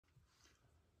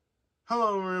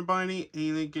Hello everybody,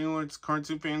 Alien Gaylords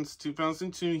Cartoon Fans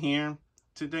 2002 here.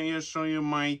 Today I'll show you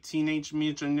my Teenage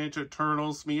Mutant Ninja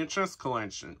Turtles VHS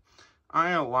collection. I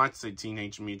have lots of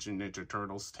Teenage Mutant Ninja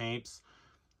Turtles tapes.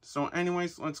 So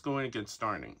anyways, let's go ahead and get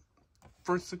started.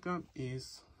 First up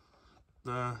is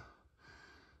the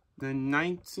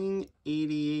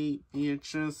 1988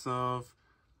 VHS of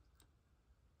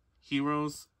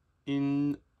Heroes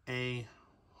in a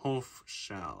Hoof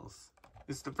Shells.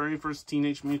 It's the very first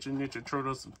Teenage Mutant Ninja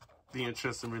Turtles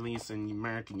VHS release in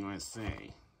American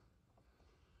USA.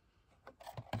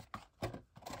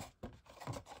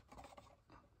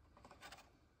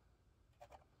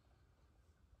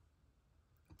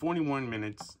 "41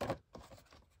 minutes,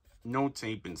 no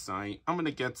tape inside. I'm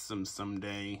gonna get some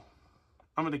someday.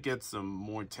 I'm gonna get some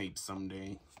more tape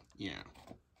someday. Yeah.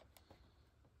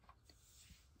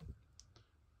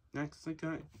 Next I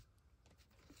got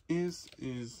is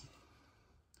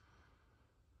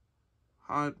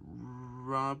Hot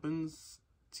Robin's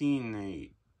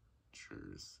Teenagers.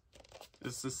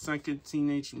 It's the second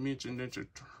Teenage Mutant Ninja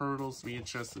Turtles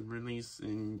VHS release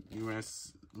in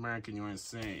American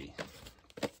USA.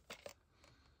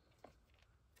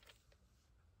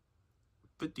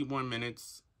 51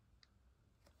 minutes.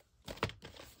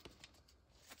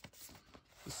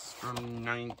 This is from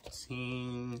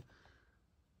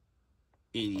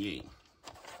 1988.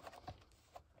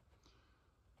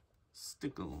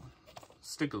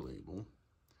 Sticker label.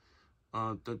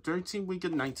 The 13th week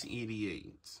of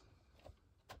 1988.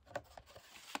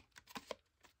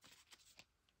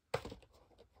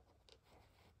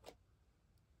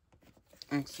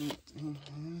 Excellent.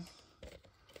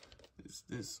 Is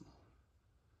this?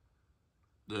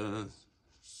 The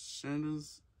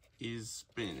Shadows is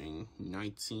Spinning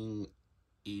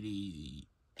 1988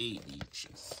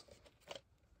 VHS.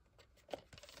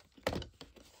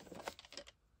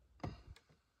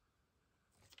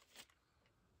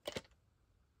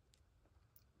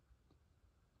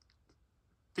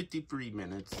 "53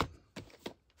 minutes.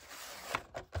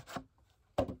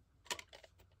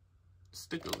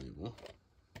 Sticker label.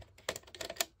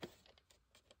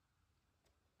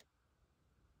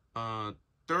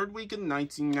 Third week in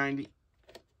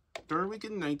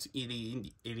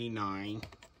 1989.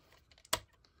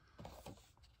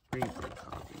 Green for a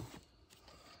copy.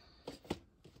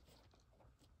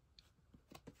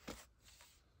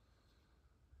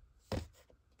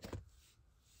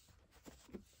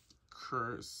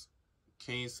 Curse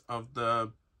Case of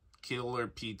the Killer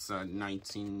Pizza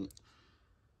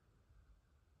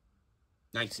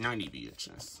 1990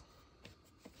 VHS.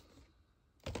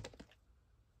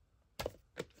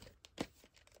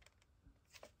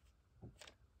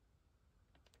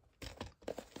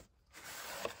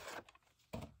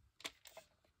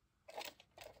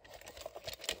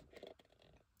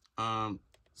 Um,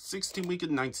 16 week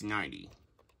of 1990.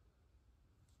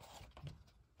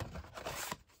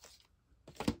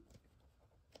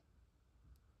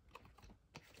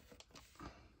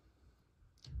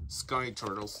 Sky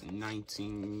Turtles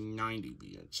 1990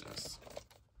 VHS.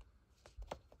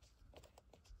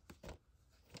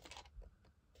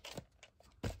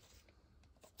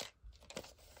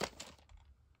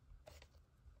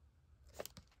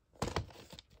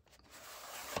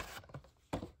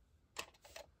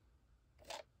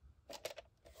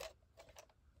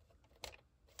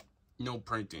 No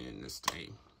printing in this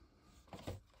tape.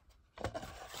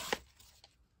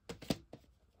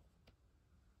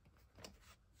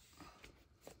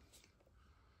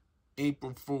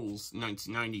 April Fool's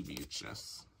 1990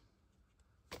 VHS.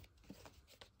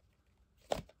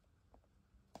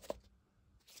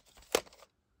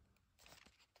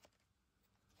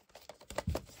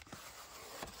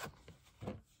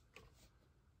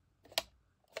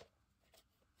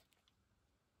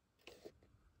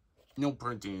 No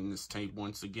printing in this tape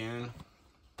once again.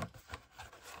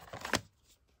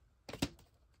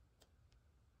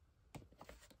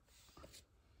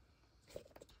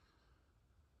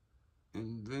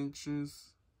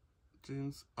 Adventures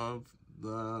of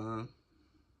the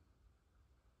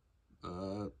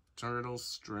Turtle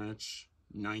Stretch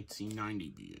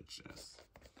 1990 VHS.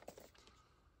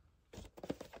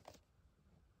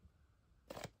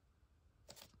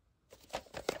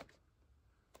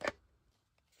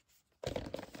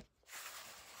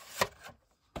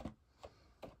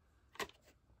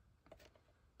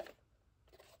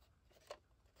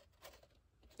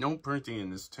 No printing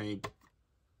in this tape.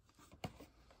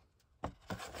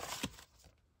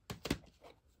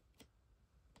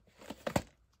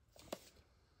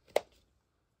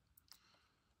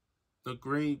 The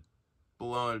Great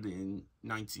Blood in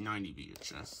 1990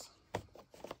 VHS.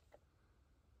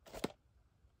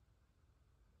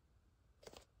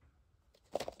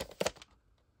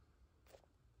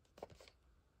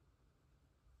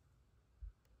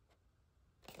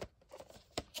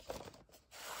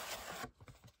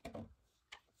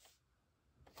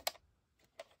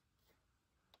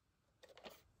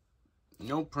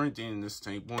 No printing in this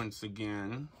tape once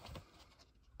again.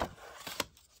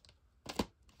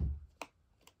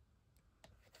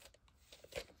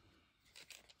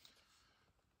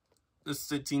 This is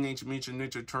the Teenage Mutant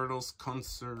Ninja Turtles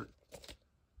concert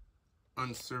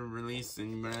release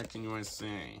in American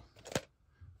USA.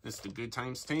 This is the Good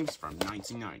Times tapes from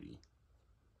 1990.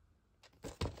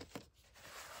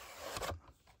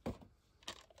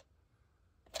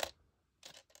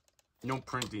 No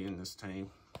printing in this tape.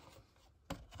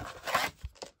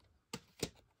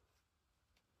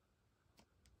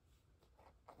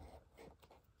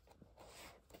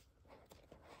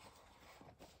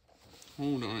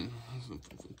 Hold on. I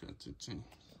forgot to change.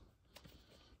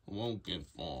 I won't get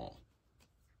fall.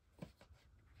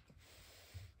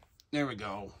 There we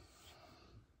go.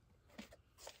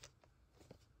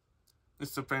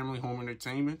 It's the Family Home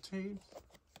Entertainment tape.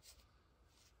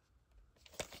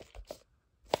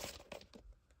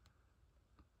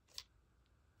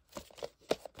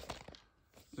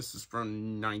 This is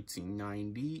from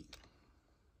 1990.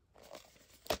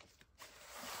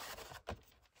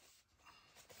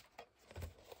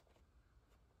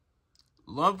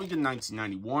 Love Week in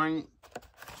 1991.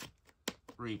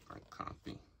 Reprint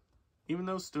copy. Even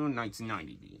though it's still in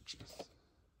 1990 VHS.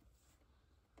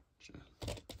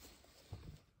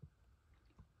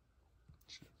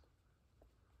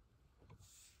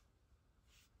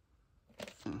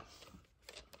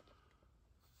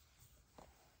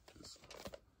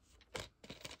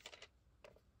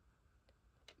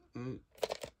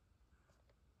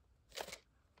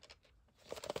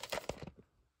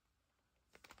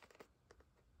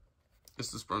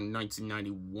 This is from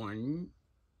 1991.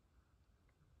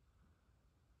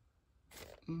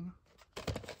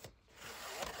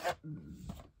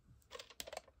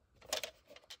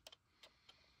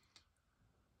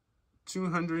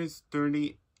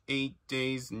 238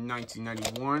 days in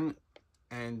 1991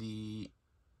 and the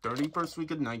 31st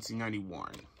week of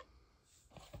 1991.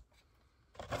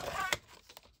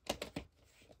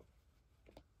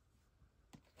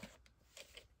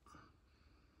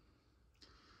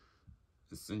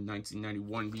 This is a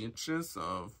 1991 VHS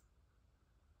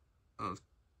of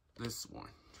this one.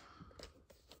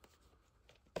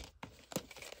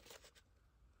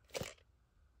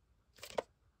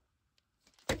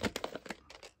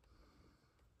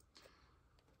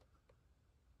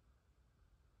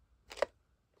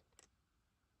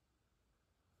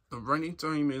 The running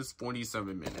time is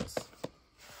 47 minutes.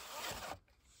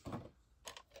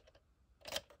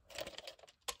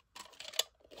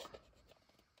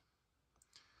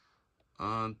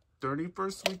 On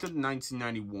 31st week of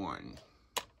 1991.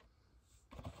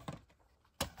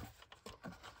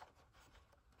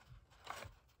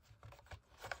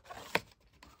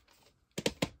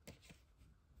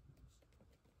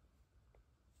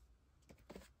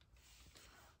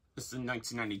 This is a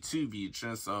 1992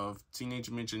 VHS of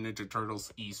Teenage Mutant Ninja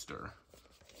Turtles Easter.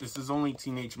 This is only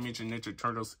Teenage Mutant Ninja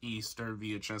Turtles Easter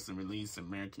VHS and release in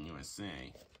American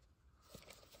USA.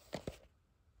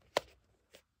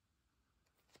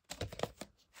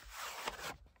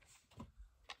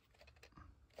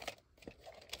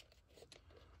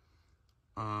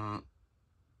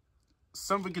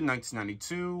 Some week in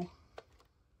 1992.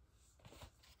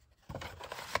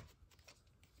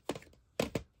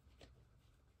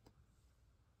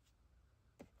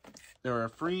 There are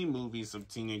 3 movies of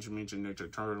Teenage Mutant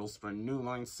Ninja Turtles from New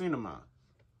Line Cinema.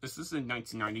 This is a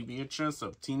 1990 VHS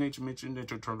of Teenage Mutant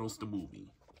Ninja Turtles the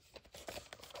movie.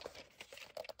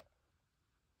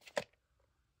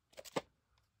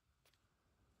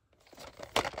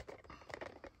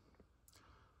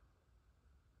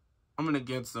 I'm gonna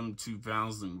get some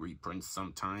 2000 reprints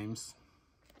sometimes.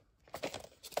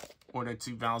 Or the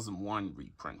 2001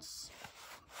 reprints.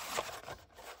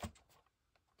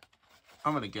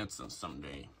 I'm gonna get some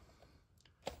someday.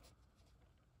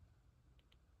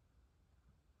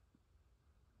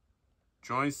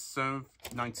 July 7th,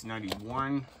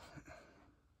 1991.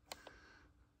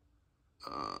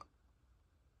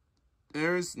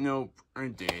 There's no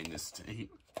print day in this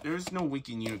tape. There's no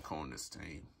Wiki Unicorn in this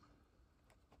tape.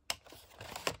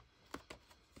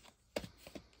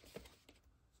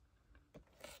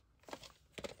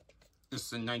 This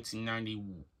is a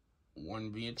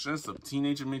 1991 VHS of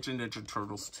Teenage Mutant Ninja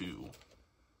Turtles 2.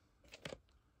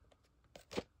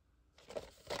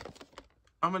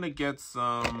 I'm gonna get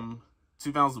some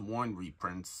 2001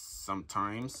 reprints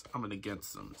sometimes. I'm gonna get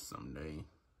some someday.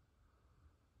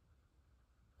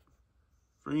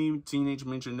 3 Teenage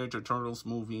Mutant Ninja Turtles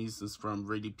movies is from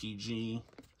Rated PG.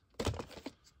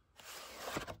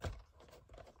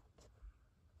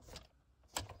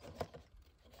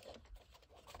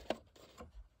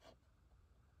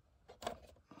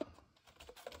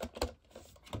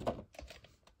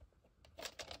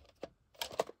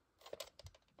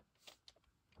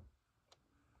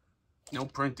 No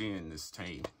printing in this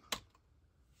tape.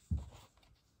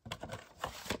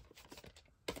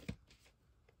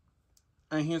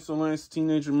 And here's the last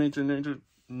Teenage Mutant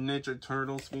Ninja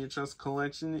Turtles VHS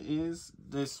collection is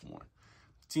this one.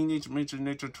 Teenage Mutant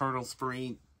Ninja Turtles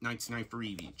free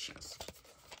 1993 VHS.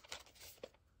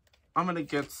 I'm gonna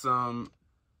get some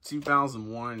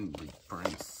 2001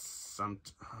 reprints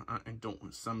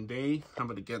someday. I'm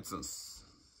gonna get some.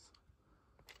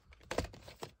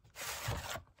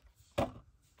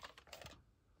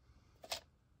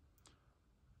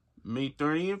 May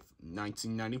 30th,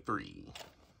 1993.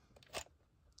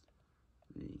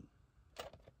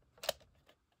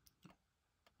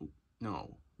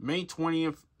 No, May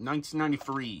 20th,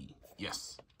 1993.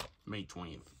 Yes, May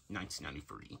 20th,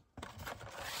 1993.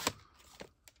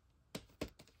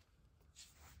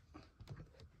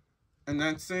 And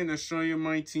that's it. I'll show you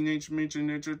my Teenage Mutant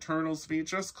Ninja Turtles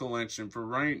VHS collection. For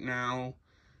right now,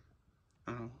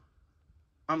 I'm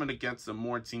going to get some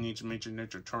more Teenage Mutant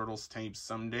Ninja Turtles tapes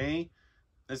someday.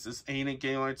 This is Aiden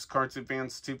Gaylord's Cartoon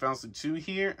Fans 2002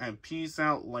 here, and peace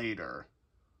out later.